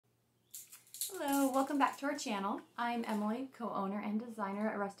Hello, welcome back to our channel. I'm Emily, co-owner and designer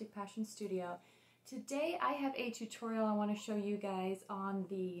at Rustic Passion Studio. Today I have a tutorial I want to show you guys on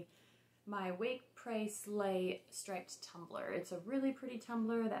my Wake, Pray, Slay striped tumbler. It's a really pretty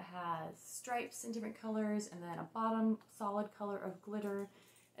tumbler that has stripes in different colors and then a bottom solid color of glitter,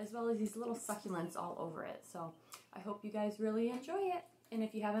 as well as these little succulents all over it. So I hope you guys really enjoy it. And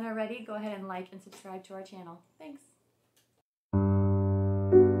if you haven't already, go ahead and like and subscribe to our channel. Thanks.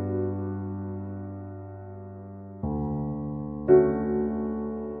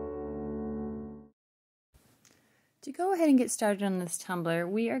 To go ahead and get started on this tumbler,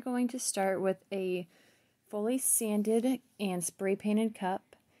 we are going to start with a fully sanded and spray painted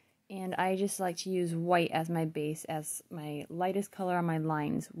cup, and I just like to use white as my base, as my lightest color on my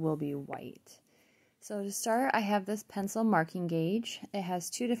lines will be white. So to start, I have this pencil marking gauge. It has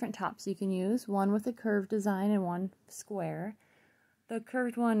two different tops you can use, one with a curved design and one square. The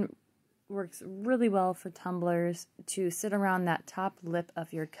curved one works really well for tumblers to sit around that top lip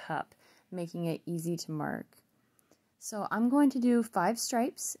of your cup, making it easy to mark. So I'm going to do 5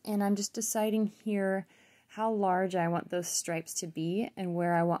 stripes, and I'm just deciding here how large I want those stripes to be and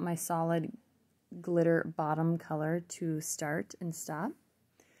where I want my solid glitter bottom color to start and stop.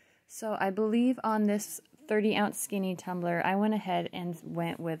 So I believe on this 30-ounce skinny tumbler, I went ahead and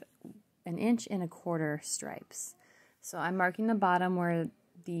went with 1 1/4 inch stripes. So I'm marking the bottom where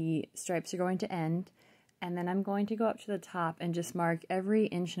the stripes are going to end, and then I'm going to go up to the top and just mark every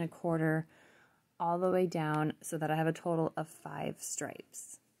 1 1/4 inch all the way down so that I have a total of 5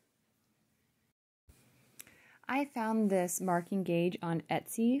 stripes. I found this marking gauge on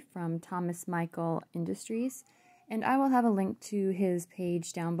Etsy from Thomas Michael Industries, and I will have a link to his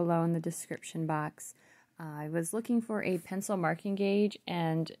page down below in the description box. I was looking for a pencil marking gauge,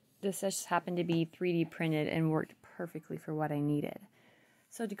 and this just happened to be 3D printed and worked perfectly for what I needed.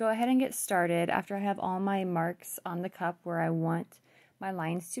 So to go ahead and get started, after I have all my marks on the cup where I want my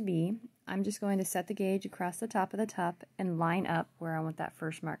lines to be, I'm just going to set the gauge across the top of the cup and line up where I want that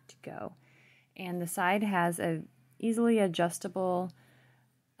first mark to go. And the side has a easily adjustable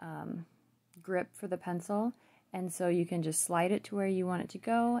grip for the pencil, and so you can just slide it to where you want it to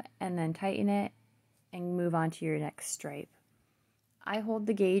go and then tighten it and move on to your next stripe. I hold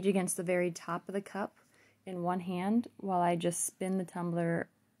the gauge against the very top of the cup in one hand while I just spin the tumbler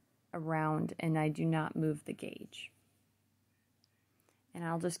around, and I do not move the gauge. And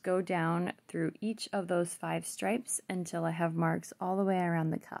I'll just go down through each of those 5 stripes until I have marks all the way around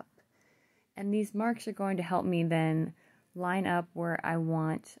the cup. And these marks are going to help me then line up where I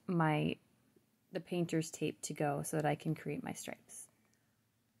want the painter's tape to go so that I can create my stripes.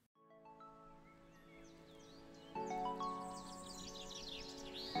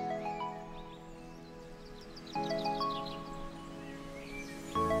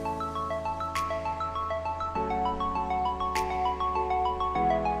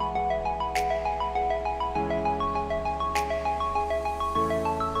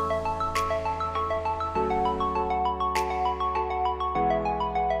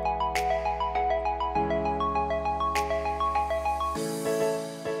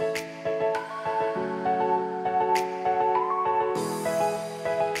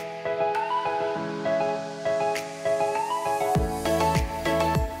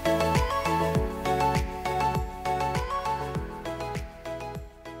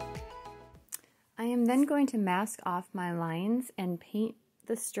 Then going to mask off my lines and paint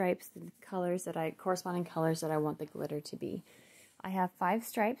the stripes, the corresponding colors that I want the glitter to be. I have 5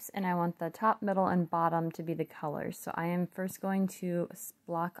 stripes, and I want the top, middle, and bottom to be the colors. So I am first going to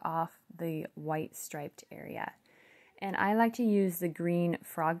block off the white striped area. And I like to use the green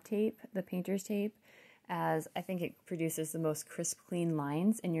frog tape, the painter's tape, as I think it produces the most crisp, clean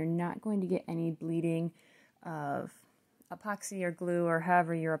lines, and you're not going to get any bleeding of epoxy or glue or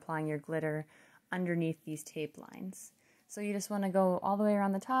however you're applying your glitter underneath these tape lines. So you just want to go all the way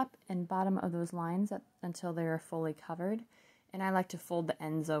around the top and bottom of those lines until they are fully covered. And I like to fold the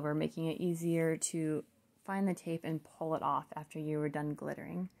ends over, making it easier to find the tape and pull it off after you were done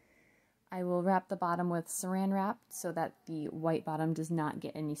glittering. I will wrap the bottom with saran wrap so that the white bottom does not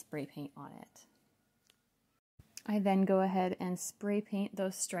get any spray paint on it. I then go ahead and spray paint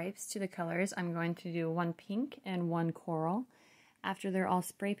those stripes to the colors. I'm going to do 1 pink and 1 coral. After they're all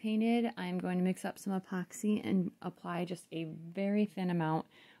spray painted, I'm going to mix up some epoxy and apply just a very thin amount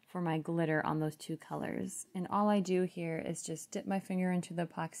for my glitter on those 2 colors. And all I do here is just dip my finger into the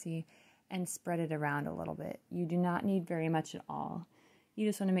epoxy and spread it around a little bit. You do not need very much at all. You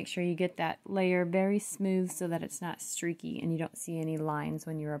just want to make sure you get that layer very smooth so that it's not streaky and you don't see any lines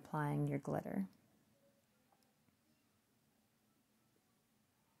when you're applying your glitter.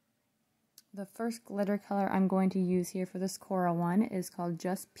 The first glitter color I'm going to use here for this coral one is called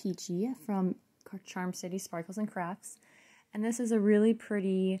Just Peachy from Charm City Sparkles and Crafts. And this is a really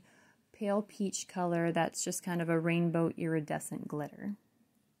pretty pale peach color that's just kind of a rainbow iridescent glitter.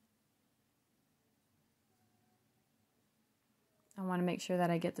 I want to make sure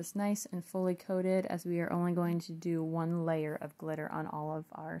that I get this nice and fully coated, as we are only going to do one layer of glitter on all of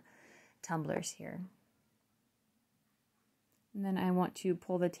our tumblers here. And then I want to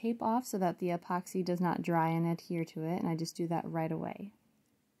pull the tape off so that the epoxy does not dry and adhere to it, and I just do that right away.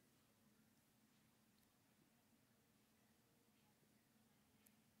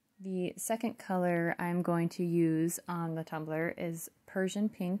 The second color I'm going to use on the tumbler is Persian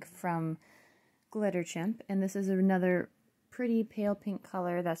Pink from CHIMP, and this is another pretty pale pink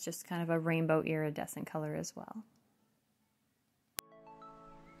color that's just kind of a rainbow iridescent color as well.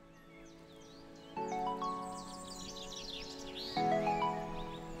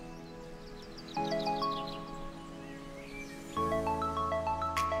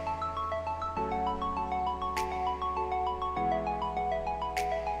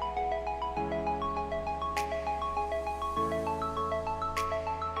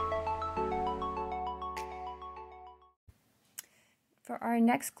 For our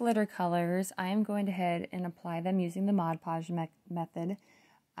next glitter colors, I am going ahead and apply them using the Mod Podge method.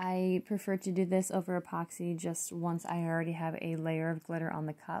 I prefer to do this over epoxy just once I already have a layer of glitter on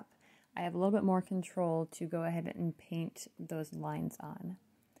the cup. I have a little bit more control to go ahead and paint those lines on.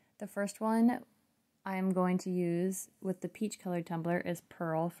 The first one I'm going to use with the peach colored tumbler is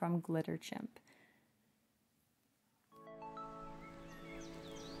Pearl from CHIMP.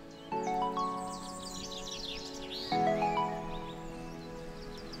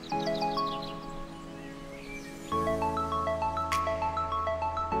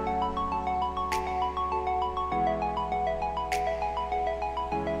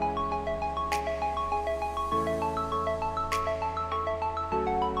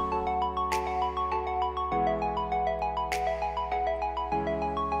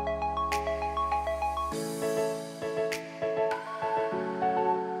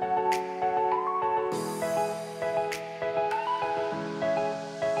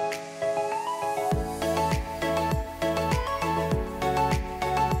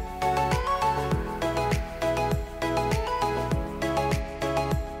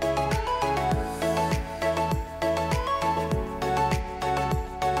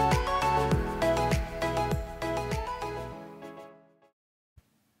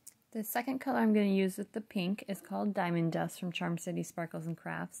 The second color I'm going to use with the pink is called Diamond Dust from Charm City Sparkles and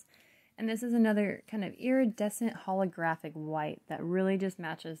Crafts. And this is another kind of iridescent holographic white that really just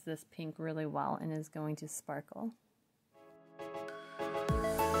matches this pink really well and is going to sparkle.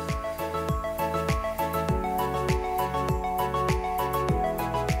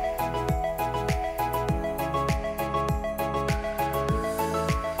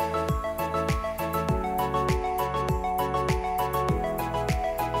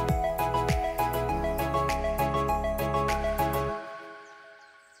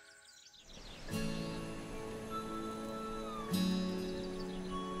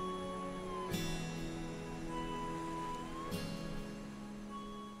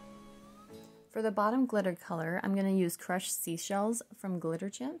 For the bottom glitter color, I'm going to use Crushed Seashells from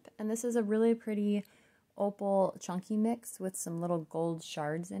CHIMP, and this is a really pretty opal chunky mix with some little gold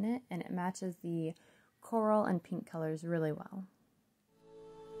shards in it, and it matches the coral and pink colors really well.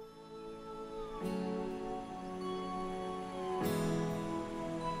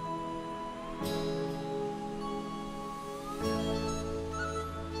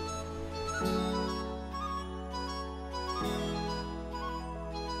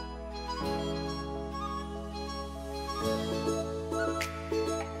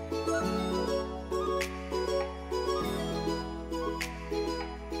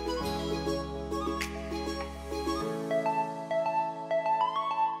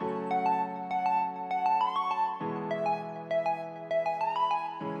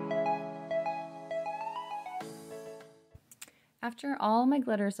 After all my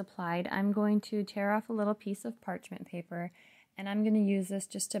glitter is applied, I'm going to tear off a little piece of parchment paper, and I'm going to use this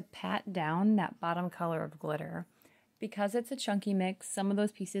just to pat down that bottom color of glitter. Because it's a chunky mix, some of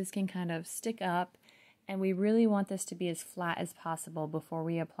those pieces can kind of stick up, and we really want this to be as flat as possible before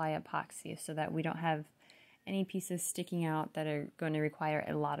we apply epoxy so that we don't have any pieces sticking out that are going to require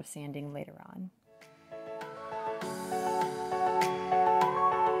a lot of sanding later on.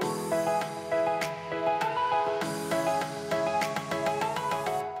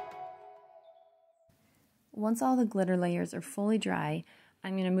 Once all the glitter layers are fully dry,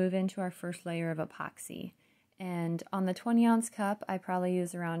 I'm going to move into our first layer of epoxy. And on the 20-ounce cup, I probably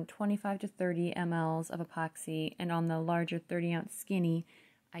use around 25 to 30 mLs of epoxy, and on the larger 30-ounce skinny,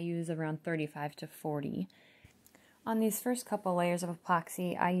 I use around 35 to 40. On these first couple layers of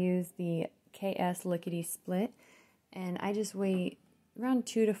epoxy, I use the KS LIQUIDY split, and I just wait around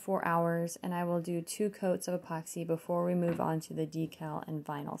 2 to 4 hours, and I will do 2 coats of epoxy before we move on to the decal and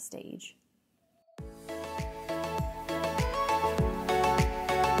vinyl stage.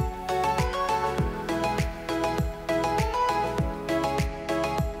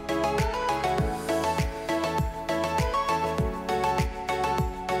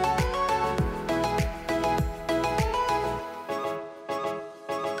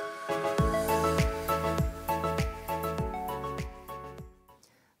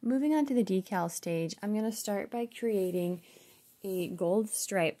 Moving on to the decal stage, I'm going to start by creating a gold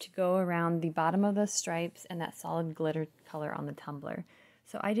stripe to go around the bottom of the stripes and that solid glitter color on the tumbler.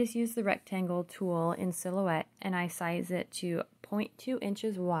 So I just use the rectangle tool in Silhouette, and I size it to 0.2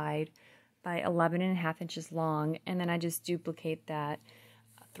 inches wide by 11.5 inches long, and then I just duplicate that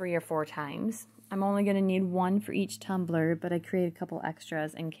 3 or 4 times. I'm only going to need 1 for each tumbler, but I create a couple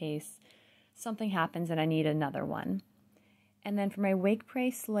extras in case something happens and I need another one. And then for my Wake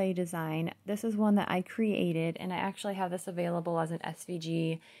Pray Slay design, this is one that I created, and I actually have this available as an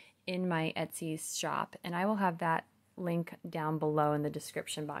SVG in my Etsy shop, and I will have that link down below in the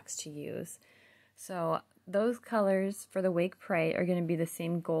description box to use. So those colors for the Wake Pray are going to be the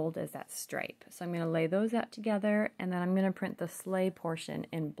same gold as that stripe. So I'm going to lay those out together, and then I'm going to print the Slay portion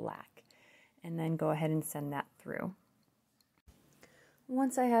in black, and then go ahead and send that through.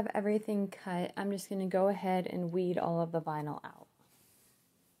 Once I have everything cut, I'm just going to go ahead and weed all of the vinyl out.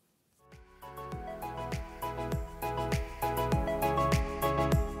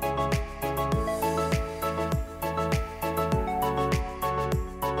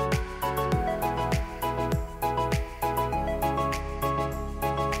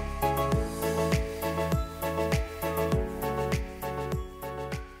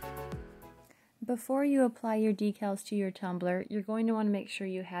 Before you apply your decals to your tumbler, you're going to want to make sure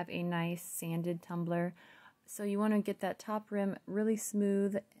you have a nice sanded tumbler. So you want to get that top rim really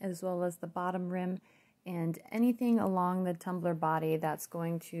smooth, as well as the bottom rim, and anything along the tumbler body that's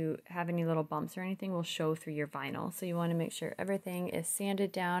going to have any little bumps or anything will show through your vinyl. So you want to make sure everything is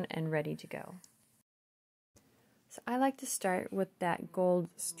sanded down and ready to go. So I like to start with that gold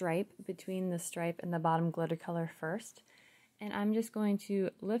stripe between the stripe and the bottom glitter color first. And I'm just going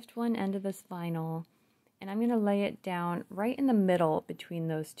to lift one end of this vinyl, and I'm going to lay it down right in the middle between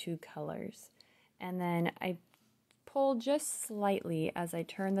those 2 colors. And then I pull just slightly as I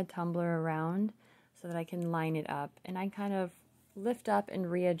turn the tumbler around so that I can line it up. And I kind of lift up and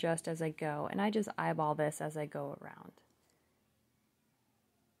readjust as I go, and I just eyeball this as I go around.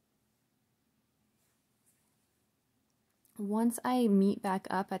 Once I meet back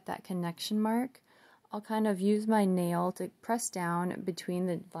up at that connection mark, I'll kind of use my nail to press down between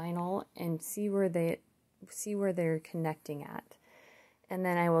the vinyl and see where they're connecting at. And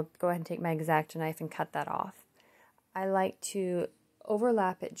then I will go ahead and take my X-Acto knife and cut that off. I like to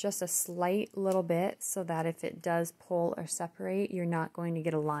overlap it just a slight little bit so that if it does pull or separate, you're not going to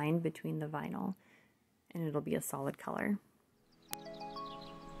get a line between the vinyl, and it'll be a solid color.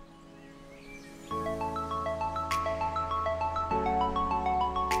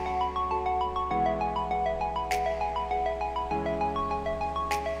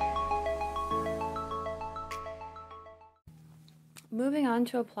 Moving on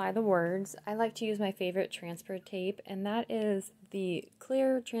to apply the words, I like to use my favorite transfer tape, and that is the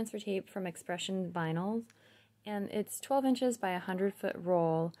clear transfer tape from Expression Vinyls, and it's 12 inches by 100-foot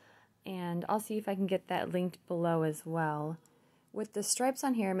roll, and I'll see if I can get that linked below as well. With the stripes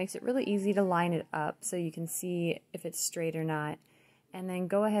on here, it makes it really easy to line it up so you can see if it's straight or not, and then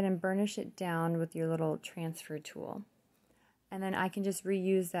go ahead and burnish it down with your little transfer tool. And then I can just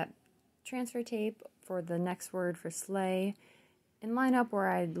reuse that transfer tape for the next word for Slay, and line up where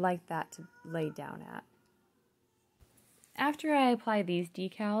I'd like that to lay down at. After I apply these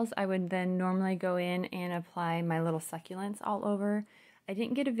decals, I would then normally go in and apply my little succulents all over. I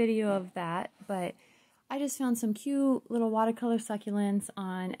didn't get a video of that, but I just found some cute little watercolor succulents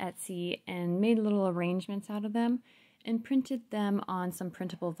on Etsy and made little arrangements out of them and printed them on some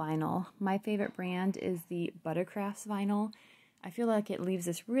printable vinyl. My favorite brand is the Buttercrafts vinyl. I feel like it leaves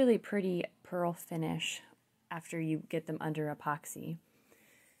this really pretty pearl finish after you get them under epoxy.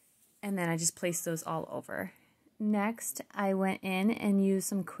 And then I just placed those all over. Next, I went in and used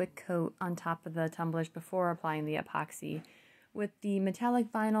some quick coat on top of the tumblers before applying the epoxy. With the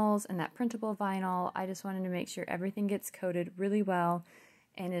metallic vinyls and that printable vinyl, I just wanted to make sure everything gets coated really well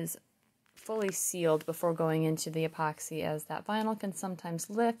and is fully sealed before going into the epoxy, as that vinyl can sometimes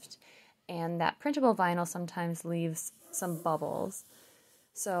lift and that printable vinyl sometimes leaves some bubbles.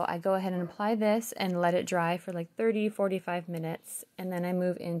 So I go ahead and apply this and let it dry for like 30-45 minutes, and then I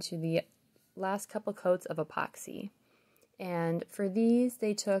move into the last couple coats of epoxy. And for these,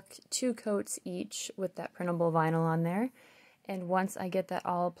 they took 2 coats each with that printable vinyl on there, and once I get that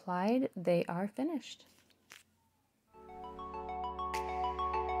all applied, they are finished.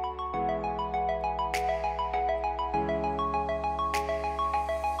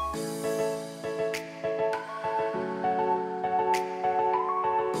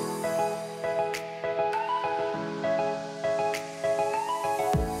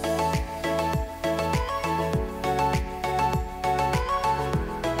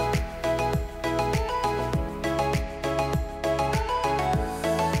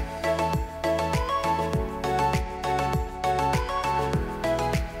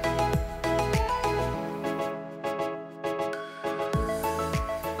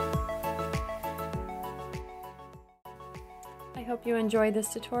 I hope you enjoyed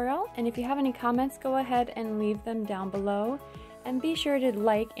this tutorial, and if you have any comments, go ahead and leave them down below, and be sure to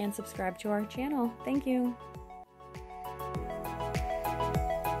like and subscribe to our channel. Thank you.